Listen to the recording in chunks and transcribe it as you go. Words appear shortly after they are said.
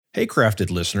Hey, Crafted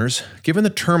listeners. Given the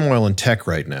turmoil in tech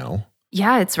right now,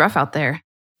 Yeah, it's rough out there.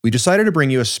 we decided to bring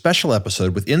you a special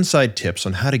episode with inside tips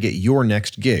on how to get your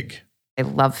next gig. I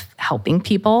love helping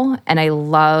people and I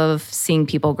love seeing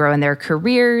people grow in their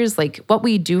careers. Like what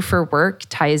we do for work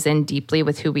ties in deeply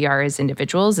with who we are as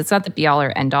individuals. It's not the be all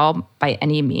or end all by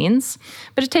any means,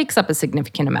 but it takes up a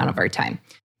significant amount of our time.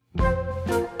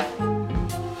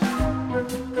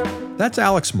 That's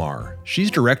Alex Maher. She's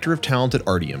director of talent at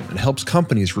Artium and helps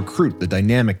companies recruit the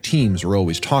dynamic teams we're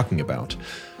always talking about.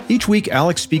 Each week,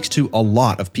 Alex speaks to a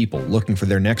lot of people looking for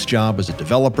their next job as a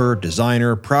developer,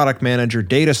 designer, product manager,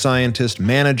 data scientist,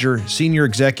 manager, senior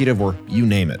executive, or you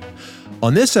name it.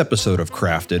 On this episode of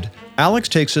Crafted, Alex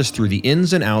takes us through the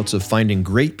ins and outs of finding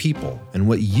great people and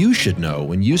what you should know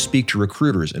when you speak to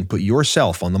recruiters and put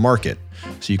yourself on the market,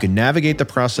 so you can navigate the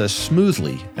process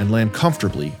smoothly and land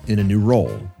comfortably in a new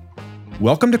role.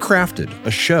 Welcome to Crafted,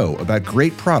 a show about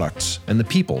great products and the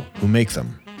people who make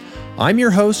them. I'm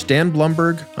your host, Dan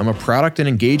Blumberg. I'm a product and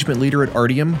engagement leader at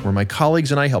Artium, where my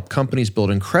colleagues and I help companies build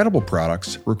incredible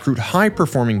products, recruit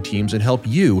high-performing teams, and help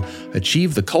you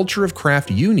achieve the culture of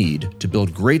craft you need to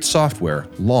build great software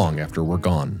long after we're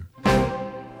gone.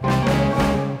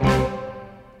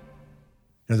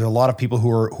 There are a lot of people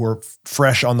who are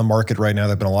fresh on the market right now. There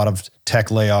have been a lot of tech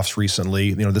layoffs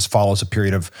recently. This follows a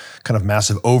period of kind of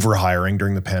massive overhiring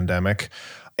during the pandemic.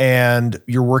 And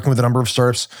you're working with a number of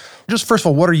startups. Just first of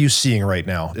all, what are you seeing right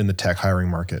now in the tech hiring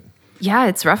market? Yeah,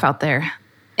 it's rough out there.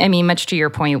 I mean, much to your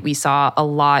point, we saw a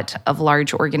lot of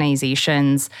large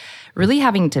organizations really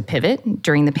having to pivot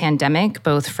during the pandemic,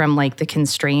 both from like the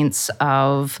constraints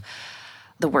of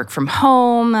the work from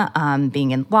home,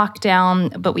 being in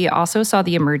lockdown, but we also saw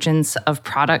the emergence of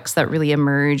products that really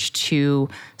emerged to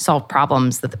solve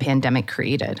problems that the pandemic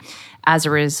created. As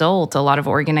a result, a lot of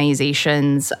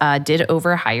organizations did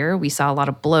overhire. We saw a lot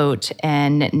of bloat,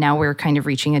 and now we're kind of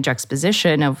reaching a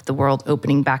juxtaposition of the world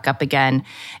opening back up again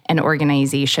and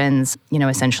organizations,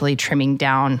 essentially trimming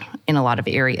down in a lot of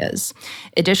areas.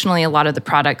 Additionally, a lot of the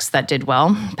products that did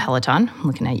well, Peloton, I'm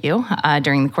looking at you,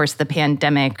 during the course of the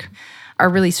pandemic, are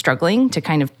really struggling to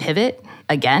kind of pivot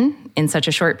again in such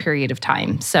a short period of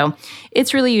time. So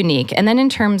it's really unique. And then in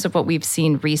terms of what we've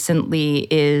seen recently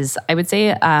is, I would say,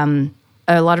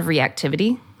 a lot of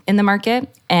reactivity in the market.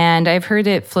 And I've heard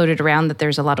it floated around that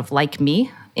there's a lot of like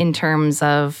me in terms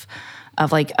of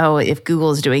like, oh, if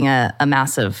Google's doing a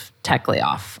massive tech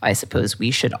layoff, I suppose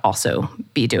we should also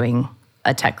be doing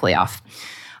a tech layoff.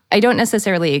 I don't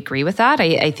necessarily agree with that.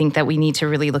 I think that we need to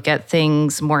really look at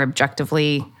things more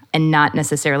objectively and not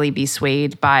necessarily be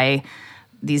swayed by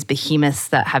these behemoths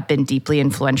that have been deeply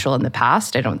influential in the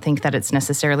past. I don't think that it's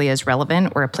necessarily as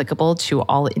relevant or applicable to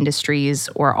all industries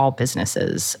or all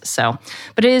businesses.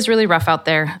 But it is really rough out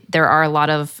there. There are a lot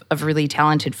of really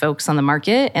talented folks on the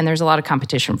market, and there's a lot of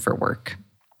competition for work.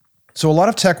 So a lot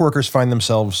of tech workers find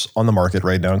themselves on the market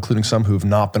right now, including some who've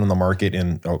not been on the market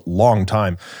in a long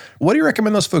time. What do you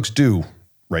recommend those folks do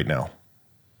right now?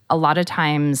 A lot of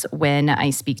times when I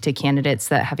speak to candidates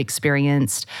that have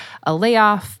experienced a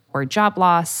layoff or job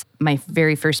loss, my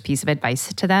very first piece of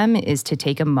advice to them is to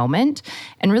take a moment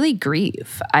and really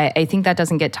grieve. I think that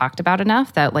doesn't get talked about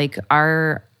enough, that like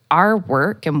our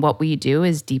work and what we do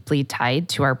is deeply tied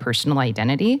to our personal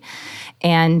identity.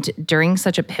 And during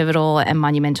such a pivotal and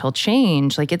monumental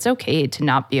change, like it's okay to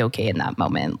not be okay in that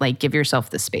moment. Like give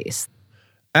yourself the space.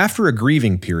 After a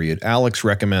grieving period, Alex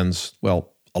recommends,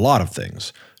 a lot of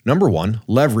things. Number one,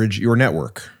 leverage your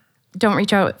network. Don't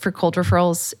reach out for cold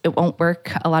referrals. It won't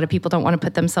work. A lot of people don't want to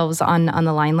put themselves on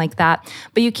the line like that.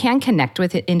 But you can connect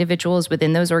with individuals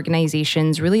within those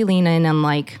organizations, really lean in and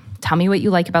like, tell me what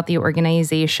you like about the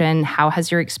organization. How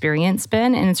has your experience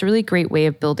been? And it's a really great way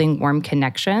of building warm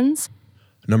connections.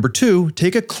 Number two,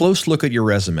 take a close look at your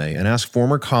resume and ask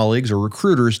former colleagues or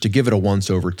recruiters to give it a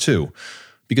once-over too.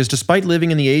 Because despite living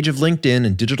in the age of LinkedIn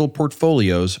and digital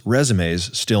portfolios,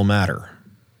 resumes still matter.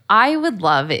 I would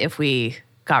love if we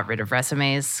got rid of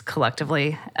resumes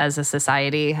collectively as a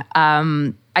society.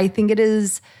 I think it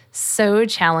is so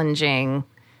challenging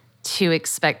to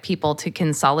expect people to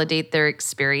consolidate their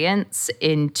experience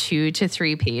in 2 to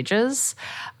 3 pages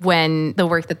when the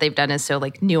work that they've done is so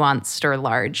like nuanced or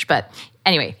large. But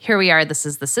anyway, here we are. This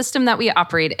is the system that we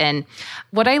operate in.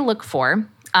 What I look for,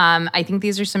 I think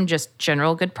these are some just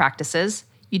general good practices.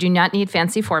 You do not need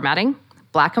fancy formatting,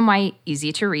 black and white,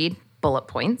 easy to read, bullet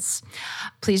points.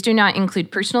 Please do not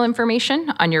include personal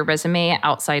information on your resume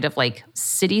outside of like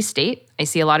city, state. I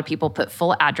see a lot of people put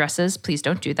full addresses. Please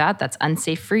don't do that. That's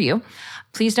unsafe for you.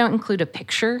 Please don't include a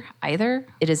picture either.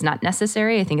 It is not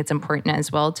necessary. I think it's important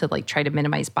as well to like try to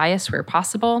minimize bias where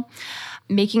possible.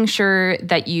 making sure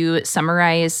that you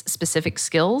summarize specific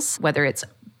skills, whether it's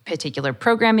particular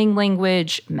programming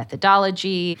language,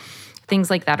 methodology, things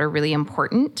like that are really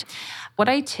important. What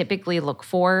I typically look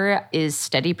for is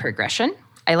steady progression.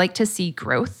 I like to see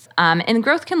growth. And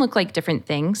growth can look like different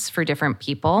things for different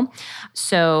people.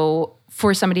 So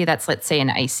for somebody that's, let's say, an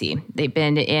IC, they've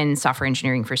been in software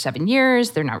engineering for 7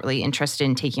 years. They're not really interested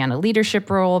in taking on a leadership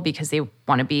role because they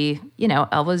want to be,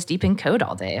 elbows deep in code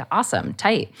all day. Awesome,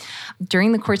 tight.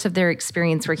 During the course of their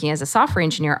experience working as a software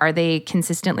engineer, are they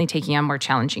consistently taking on more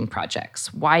challenging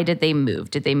projects? Why did they move?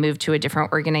 Did they move to a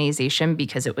different organization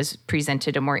because it was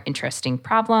presented a more interesting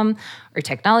problem or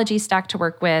technology stack to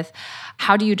work with?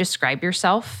 How do you describe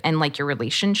yourself and like your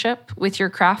relationship with your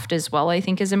craft as well, I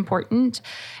think is important.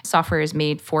 Software is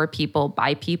made for people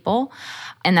by people.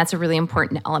 And that's a really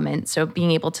important element. So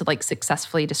being able to like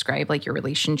successfully describe like your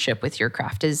relationship with your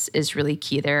craft is really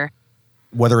key there.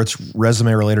 Whether it's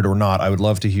resume related or not, I would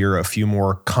love to hear a few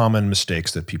more common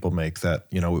mistakes that people make that,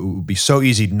 it would be so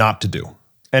easy not to do.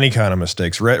 Any kind of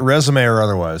mistakes, resume or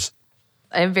otherwise.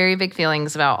 I have very big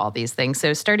feelings about all these things.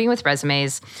 So starting with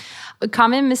resumes,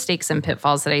 common mistakes and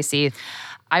pitfalls that I see.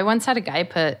 I once had a guy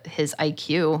put his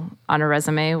IQ on a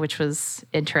resume, which was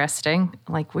interesting,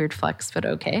 like weird flex, but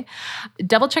okay.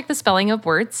 Double check the spelling of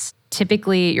words.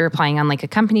 Typically, you're applying on like a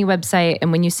company website,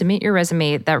 and when you submit your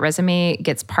resume, that resume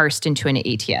gets parsed into an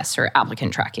ATS or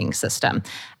applicant tracking system.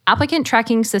 Applicant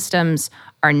tracking systems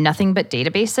are nothing but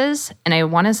databases, and I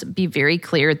want to be very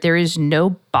clear, there is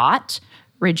no bot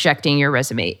rejecting your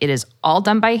resume. It is all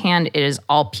done by hand. It is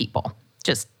all people.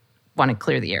 Just want to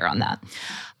clear the air on that.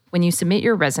 When you submit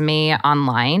your resume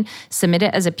online, submit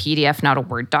it as a PDF, not a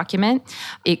Word document.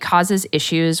 It causes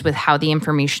issues with how the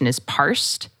information is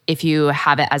parsed if you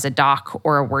have it as a doc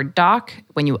or a Word doc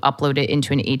when you upload it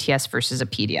into an ATS versus a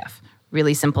PDF.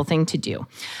 Really simple thing to do.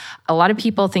 A lot of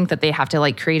people think that they have to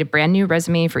like create a brand new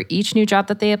resume for each new job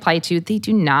that they apply to. They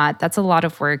do not. That's a lot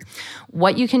of work.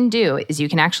 What you can do is you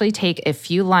can actually take a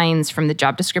few lines from the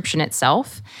job description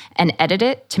itself and edit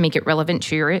it to make it relevant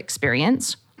to your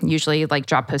experience. Usually like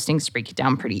job postings break it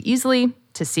down pretty easily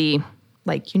to see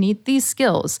like you need these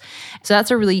skills. So that's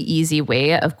a really easy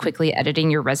way of quickly editing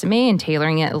your resume and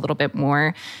tailoring it a little bit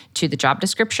more to the job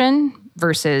description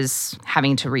versus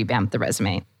having to revamp the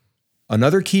resume.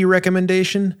 Another key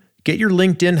recommendation, get your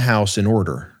LinkedIn house in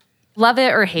order. Love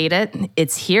it or hate it,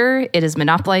 it's here. It has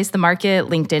monopolized the market.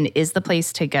 LinkedIn is the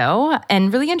place to go.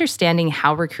 And really understanding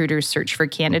how recruiters search for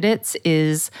candidates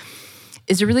is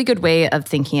a really good way of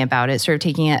thinking about it, sort of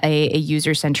taking a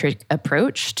user-centric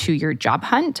approach to your job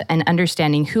hunt and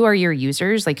understanding who are your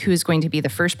users, like who's going to be the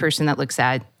first person that looks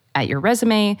at your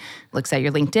resume, looks at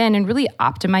your LinkedIn, and really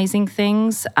optimizing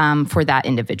things for that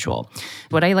individual.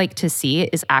 What I like to see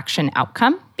is action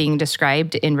outcome being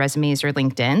described in resumes or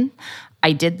LinkedIn.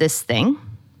 I did this thing,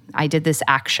 I did this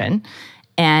action,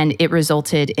 and it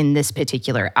resulted in this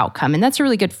particular outcome. And that's a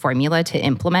really good formula to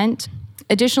implement.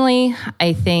 Additionally,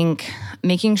 I think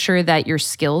making sure that your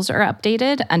skills are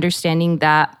updated, understanding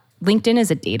that LinkedIn is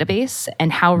a database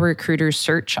and how recruiters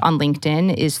search on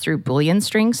LinkedIn is through Boolean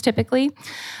strings typically.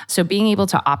 So being able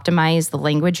to optimize the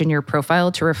language in your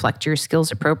profile to reflect your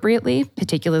skills appropriately,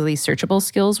 particularly searchable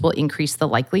skills, will increase the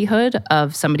likelihood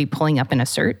of somebody pulling up in a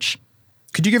search.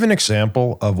 Could you give an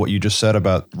example of what you just said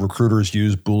about recruiters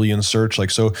use Boolean search?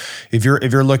 Like, so if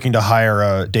you're looking to hire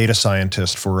a data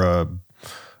scientist for a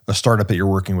startup that you're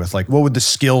working with, like what would the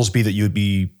skills be that you'd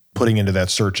be putting into that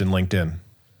search in LinkedIn?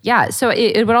 Yeah, so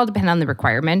it would all depend on the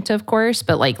requirement, of course,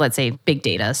 but like, let's say big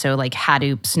data, so like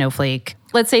Hadoop, Snowflake.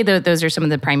 Let's say those are some of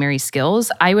the primary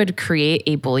skills. I would create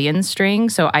a Boolean string,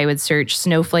 so I would search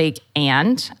Snowflake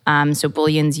and, so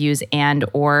Booleans use and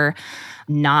or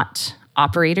not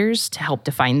operators to help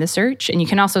define the search. And you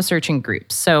can also search in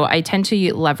groups. So I tend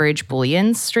to leverage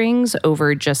Boolean strings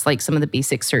over just like some of the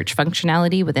basic search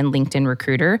functionality within LinkedIn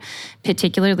Recruiter,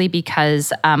 particularly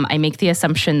because I make the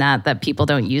assumption that people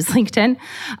don't use LinkedIn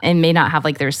and may not have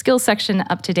like their skills section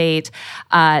up to date.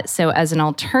 So as an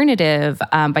alternative,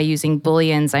 by using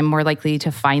Booleans, I'm more likely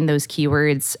to find those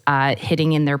keywords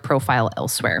hitting in their profile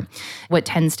elsewhere. What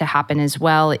tends to happen as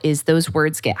well is those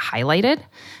words get highlighted.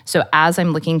 So as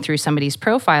I'm looking through somebody's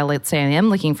profile, let's say I am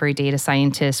looking for a data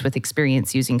scientist with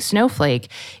experience using Snowflake,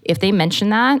 if they mention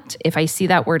that, if I see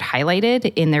that word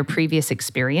highlighted in their previous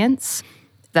experience,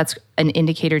 that's an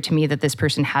indicator to me that this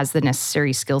person has the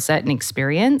necessary skill set and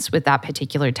experience with that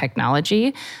particular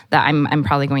technology that I'm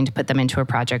probably going to put them into a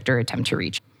project or attempt to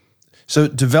reach. So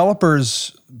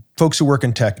developers, folks who work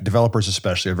in tech, developers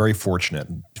especially, are very fortunate.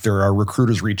 There are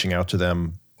recruiters reaching out to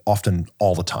them often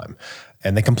all the time.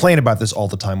 And they complain about this all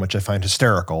the time, which I find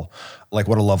hysterical, like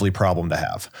what a lovely problem to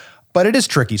have. but it is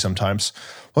tricky sometimes.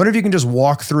 I wonder if you can just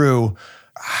walk through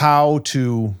how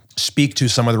to speak to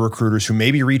some of the recruiters who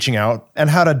may be reaching out and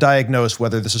how to diagnose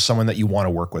whether this is someone that you want to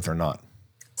work with or not.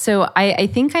 So I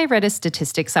think I read a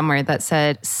statistic somewhere that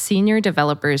said senior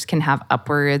developers can have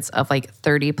upwards of like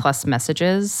 30 plus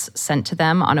messages sent to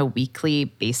them on a weekly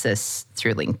basis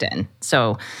through LinkedIn.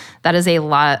 So that is a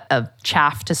lot of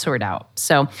chaff to sort out.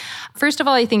 So first of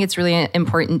all, I think it's really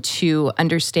important to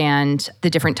understand the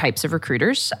different types of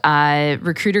recruiters.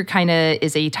 Recruiter kind of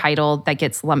is a title that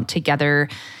gets lumped together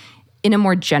in a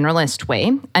more generalist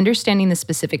way. Understanding the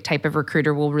specific type of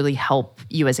recruiter will really help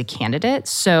you as a candidate.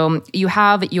 So you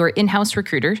have your in-house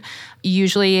recruiter.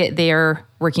 Usually they're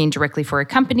working directly for a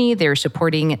company. They're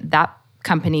supporting that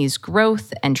company's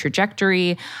growth and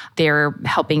trajectory. They're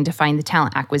helping define the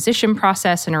talent acquisition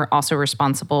process and are also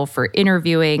responsible for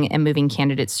interviewing and moving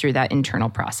candidates through that internal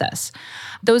process.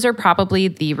 Those are probably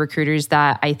the recruiters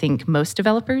that I think most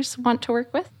developers want to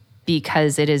work with,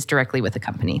 because it is directly with the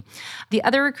company. The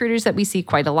other recruiters that we see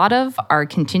quite a lot of are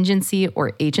contingency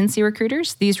or agency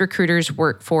recruiters. These recruiters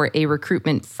work for a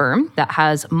recruitment firm that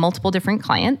has multiple different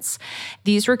clients.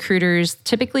 These recruiters,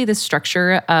 typically the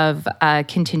structure of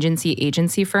contingency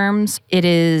agency firms, it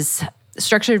is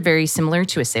structured very similar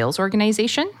to a sales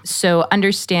organization. So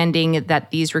understanding that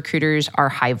these recruiters are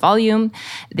high volume,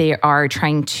 they are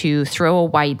trying to throw a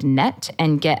wide net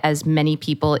and get as many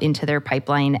people into their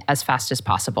pipeline as fast as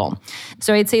possible.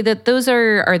 So I'd say that those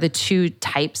are the two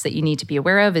types that you need to be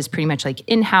aware of, is pretty much like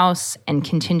in-house and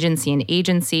contingency and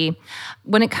agency.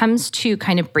 When it comes to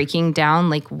kind of breaking down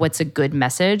like what's a good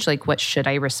message, like what should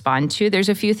I respond to, there's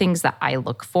a few things that I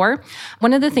look for.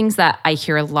 One of the things that I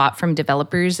hear a lot from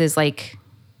developers is like,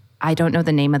 I don't know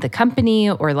the name of the company,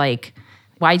 or like,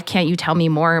 why can't you tell me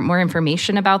more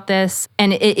information about this?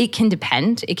 And it can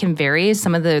depend. It can vary.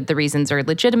 Some of the reasons are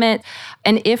legitimate.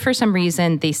 And if for some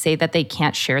reason they say that they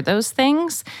can't share those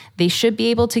things, they should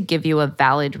be able to give you a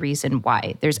valid reason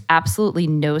why. There's absolutely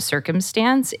no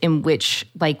circumstance in which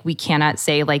like we cannot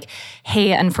say like,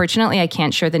 hey, unfortunately, I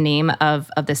can't share the name of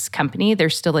this company.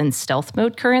 They're still in stealth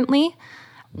mode currently.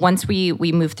 Once we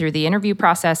move through the interview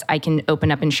process, I can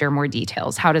open up and share more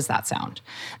details. How does that sound?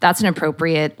 That's an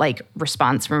appropriate like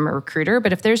response from a recruiter.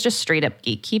 But if there's just straight up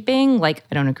gatekeeping, like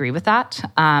I don't agree with that.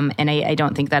 And I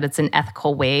don't think that it's an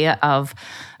ethical way of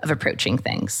approaching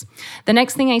things. The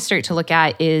next thing I start to look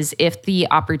at is if the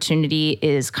opportunity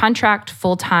is contract,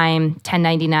 full-time,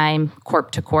 1099, corp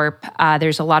to corp.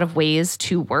 There's a lot of ways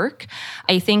to work.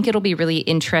 I think it'll be really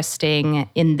interesting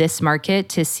in this market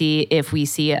to see if we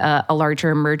see a larger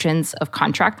emergence of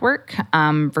contract work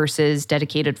versus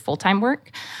dedicated full-time work.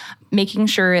 Making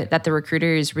sure that the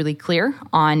recruiter is really clear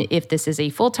on if this is a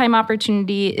full-time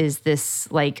opportunity, is this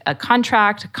like a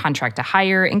contract to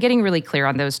hire, and getting really clear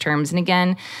on those terms. And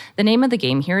again, the name of the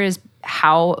game here is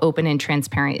how open and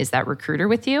transparent is that recruiter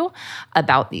with you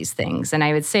about these things. And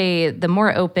I would say the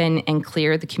more open and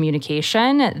clear the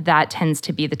communication, that tends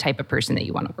to be the type of person that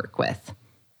you want to work with.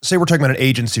 Say we're talking about an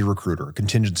agency recruiter, a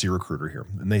contingency recruiter here,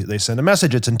 and they send a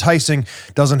message. It's enticing,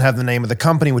 doesn't have the name of the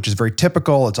company, which is very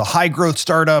typical. It's a high growth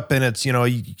startup, and it's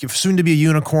soon to be a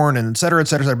unicorn, and et cetera, et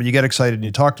cetera, et cetera. But you get excited and you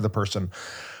talk to the person.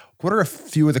 What are a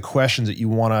few of the questions that you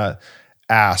want to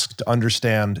ask to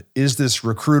understand? Is this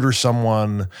recruiter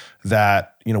someone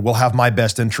that will have my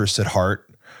best interests at heart?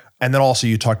 And then also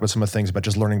you talked about some of the things about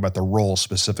just learning about the role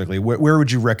specifically. Where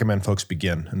would you recommend folks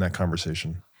begin in that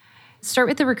conversation? Start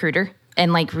with the recruiter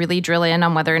and like really drill in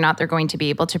on whether or not they're going to be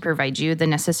able to provide you the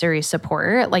necessary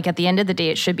support. Like at the end of the day,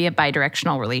 it should be a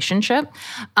bi-directional relationship.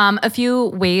 A few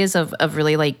ways of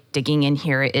really like digging in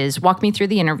here is walk me through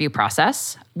the interview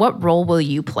process. What role will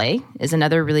you play is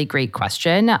another really great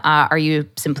question. Are you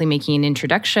simply making an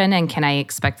introduction, and can I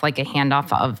expect like a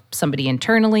handoff of somebody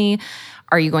internally?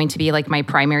 Are you going to be like my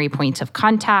primary point of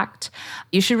contact?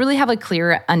 You should really have a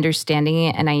clear understanding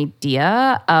and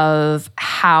idea of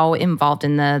how involved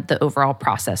in the overall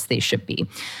process they should be.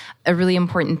 A really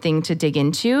important thing to dig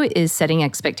into is setting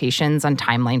expectations on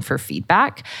timeline for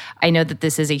feedback. I know that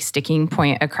this is a sticking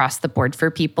point across the board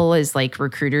for people, is like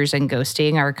recruiters and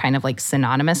ghosting are kind of like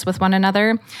synonymous with one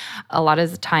another. A lot of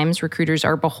the times recruiters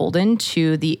are beholden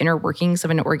to the inner workings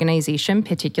of an organization,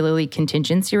 particularly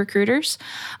contingency recruiters,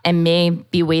 and may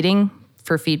be waiting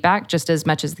for feedback just as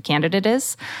much as the candidate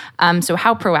is. So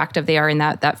how proactive they are in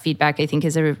that feedback, I think,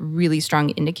 is a really strong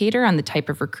indicator on the type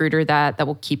of recruiter that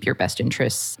will keep your best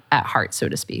interests at heart, so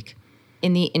to speak.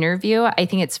 In the interview, I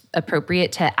think it's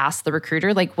appropriate to ask the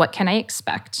recruiter, like, what can I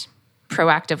expect?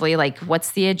 proactively, like,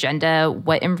 what's the agenda?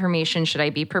 What information should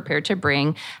I be prepared to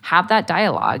bring? Have that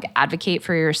dialogue. Advocate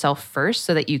for yourself first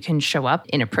so that you can show up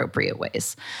in appropriate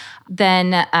ways.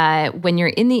 Then when you're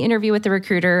in the interview with the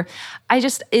recruiter,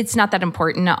 it's not that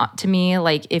important to me.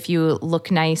 Like, if you look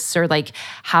nice or like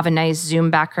have a nice Zoom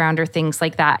background or things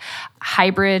like that.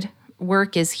 Hybrid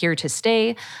work is here to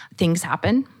stay. Things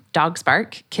happen. Dogs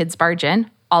bark, kids barge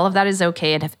in. All of that is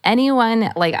okay. And if anyone,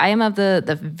 like, I am of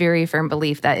the very firm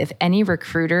belief that if any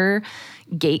recruiter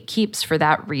gatekeeps for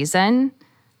that reason,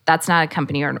 that's not a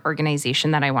company or an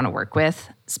organization that I want to work with,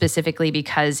 specifically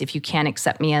because if you can't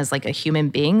accept me as like a human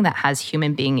being that has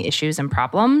human being issues and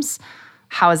problems,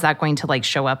 how is that going to like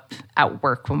show up at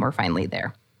work when we're finally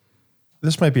there?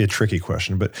 This might be a tricky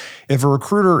question, but if a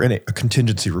recruiter and a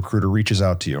contingency recruiter reaches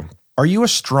out to you, are you a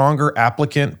stronger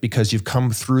applicant because you've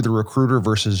come through the recruiter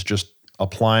versus just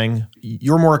applying?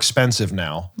 You're more expensive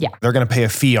now. Yeah. They're going to pay a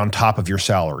fee on top of your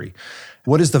salary.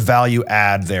 What is the value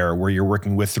add there where you're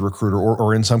working with the recruiter,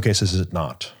 or in some cases, is it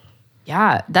not?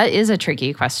 Yeah, that is a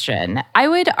tricky question. I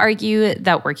would argue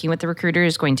that working with the recruiter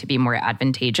is going to be more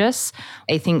advantageous.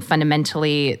 I think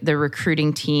fundamentally the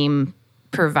recruiting team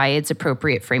provides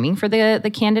appropriate framing for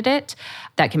the candidate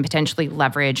that can potentially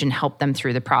leverage and help them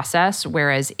through the process.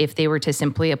 Whereas if they were to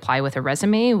simply apply with a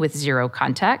resume with zero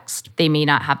context, they may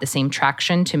not have the same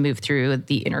traction to move through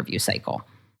the interview cycle.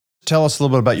 Tell us a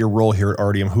little bit about your role here at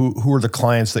Artium. Who are the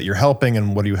clients that you're helping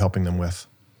and what are you helping them with?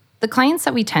 The clients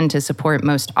that we tend to support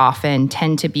most often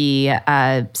tend to be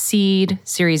seed,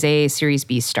 Series A, Series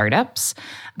B startups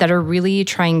that are really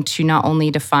trying to not only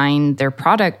define their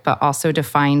product, but also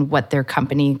define what their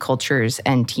company cultures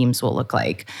and teams will look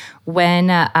like. When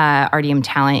Artium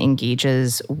Talent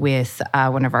engages with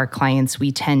one of our clients,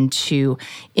 we tend to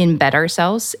embed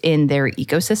ourselves in their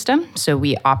ecosystem. So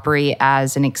we operate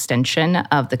as an extension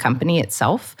of the company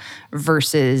itself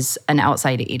versus an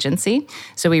outside agency.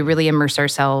 So we really immerse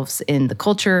ourselves in the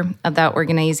culture of that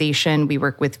organization. We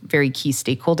work with very key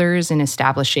stakeholders in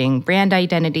establishing brand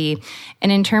identity.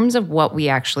 And in terms of what we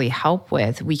actually help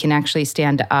with, we can actually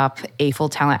stand up a full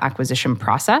talent acquisition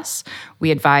process.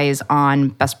 We advise on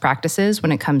best practices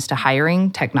when it comes to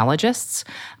hiring technologists.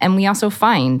 And we also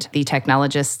find the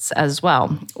technologists as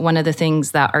well. One of the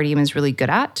things that Artium is really good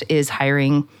at is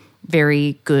hiring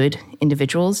very good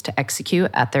individuals to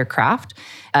execute at their craft.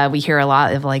 We hear a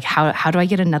lot of like, how do I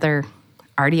get another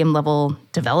Artium level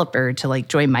developer to like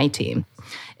join my team?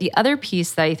 The other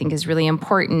piece that I think is really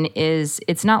important is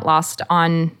it's not lost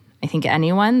on, I think,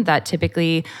 anyone that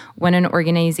typically when an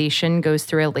organization goes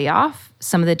through a layoff,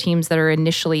 some of the teams that are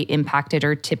initially impacted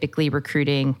are typically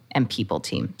recruiting and people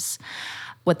teams.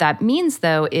 What that means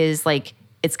though is like,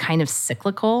 it's kind of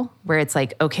cyclical where it's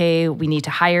like, okay, we need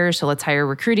to hire, so let's hire a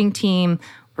recruiting team.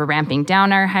 We're ramping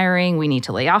down our hiring. We need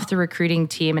to lay off the recruiting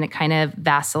team, and it kind of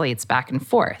vacillates back and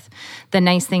forth. The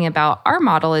nice thing about our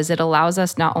model is it allows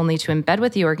us not only to embed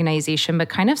with the organization, but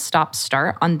kind of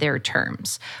start on their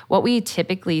terms. What we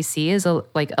typically see is a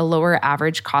lower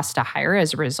average cost to hire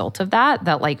as a result of that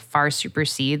like far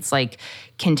supersedes like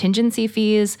contingency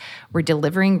fees. We're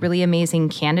delivering really amazing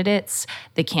candidates.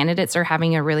 The candidates are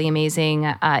having a really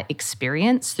amazing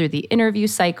experience through the interview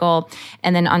cycle.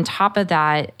 And then on top of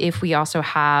that, if we also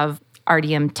have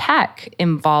Artium tech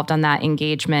involved on that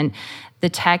engagement, the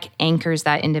tech anchors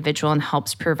that individual and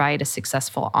helps provide a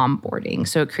successful onboarding.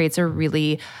 So it creates a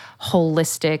really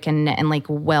holistic and like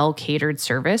well-catered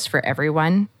service for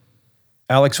everyone.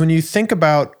 Alex, when you think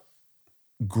about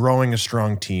growing a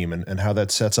strong team and how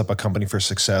that sets up a company for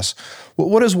success,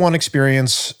 what is one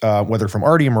experience, whether from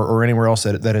Artium or anywhere else,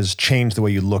 that has changed the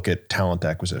way you look at talent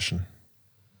acquisition?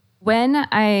 When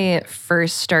I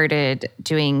first started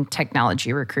doing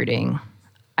technology recruiting,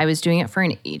 I was doing it for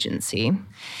an agency.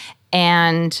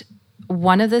 And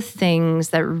one of the things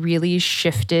that really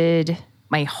shifted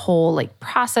my whole like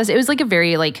process, it was like a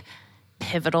very like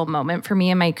pivotal moment for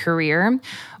me in my career,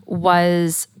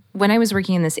 was when I was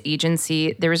working in this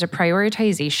agency, there was a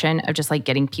prioritization of just like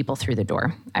getting people through the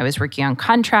door. I was working on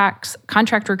contract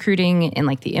recruiting in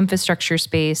like the infrastructure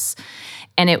space.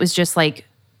 And it was just like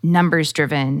numbers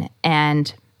driven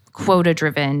and quota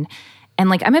driven. And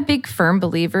like, I'm a big firm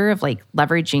believer of like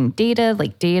leveraging data.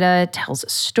 Like data tells a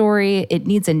story. It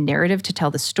needs a narrative to tell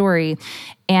the story.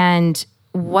 And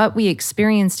what we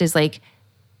experienced is like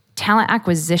talent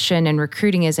acquisition and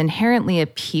recruiting is inherently a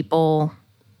people-based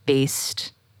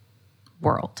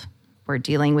world. We're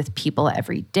dealing with people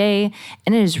every day,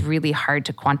 and it is really hard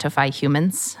to quantify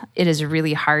humans. It is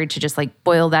really hard to just like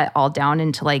boil that all down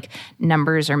into like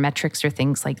numbers or metrics or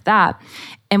things like that.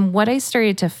 And what I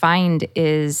started to find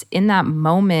is in that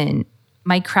moment,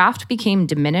 my craft became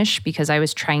diminished because I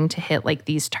was trying to hit like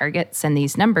these targets and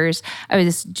these numbers. I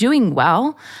was doing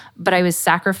well, but I was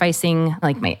sacrificing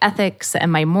like my ethics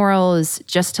and my morals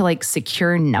just to like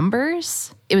secure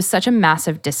numbers. It was such a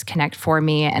massive disconnect for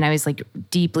me. And I was like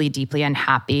deeply, deeply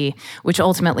unhappy, which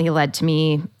ultimately led to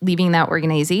me leaving that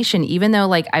organization, even though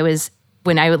like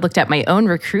when I looked at my own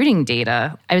recruiting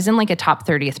data, I was in like a top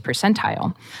 30th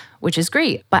percentile, which is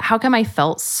great. But how come I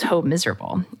felt so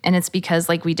miserable? And it's because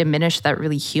like we diminished that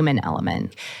really human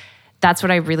element. That's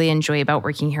what I really enjoy about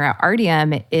working here at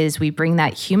Artium is we bring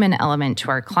that human element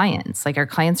to our clients. Like our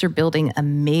clients are building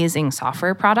amazing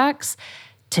software products.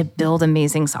 To build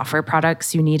amazing software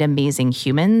products, you need amazing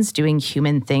humans doing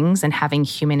human things and having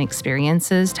human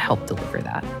experiences to help deliver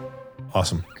that.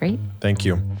 Awesome. Great. Thank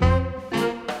you.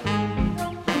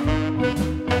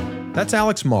 That's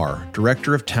Alex Maher,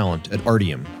 Director of Talent at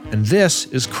Artium, and this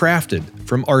is Crafted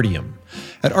from Artium.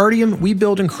 At Artium, we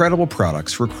build incredible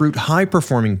products, recruit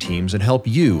high-performing teams, and help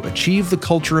you achieve the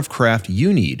culture of craft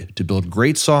you need to build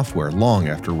great software long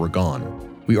after we're gone.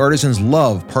 We artisans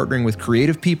love partnering with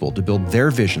creative people to build their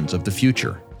visions of the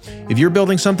future. If you're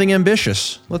building something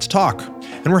ambitious, let's talk.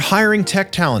 And we're hiring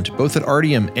tech talent both at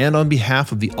Artium and on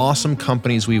behalf of the awesome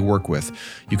companies we work with.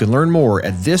 You can learn more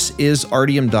at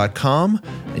thisisartium.com,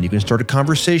 and you can start a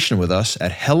conversation with us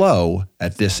at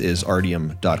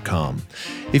hello@thisisartium.com.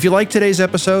 If you like today's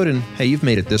episode, and hey, you've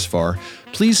made it this far,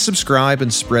 please subscribe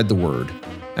and spread the word.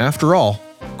 After all,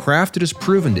 Crafted is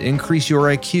proven to increase your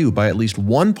IQ by at least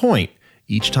 1 point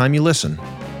each time you listen.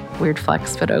 Weird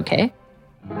flex, but okay.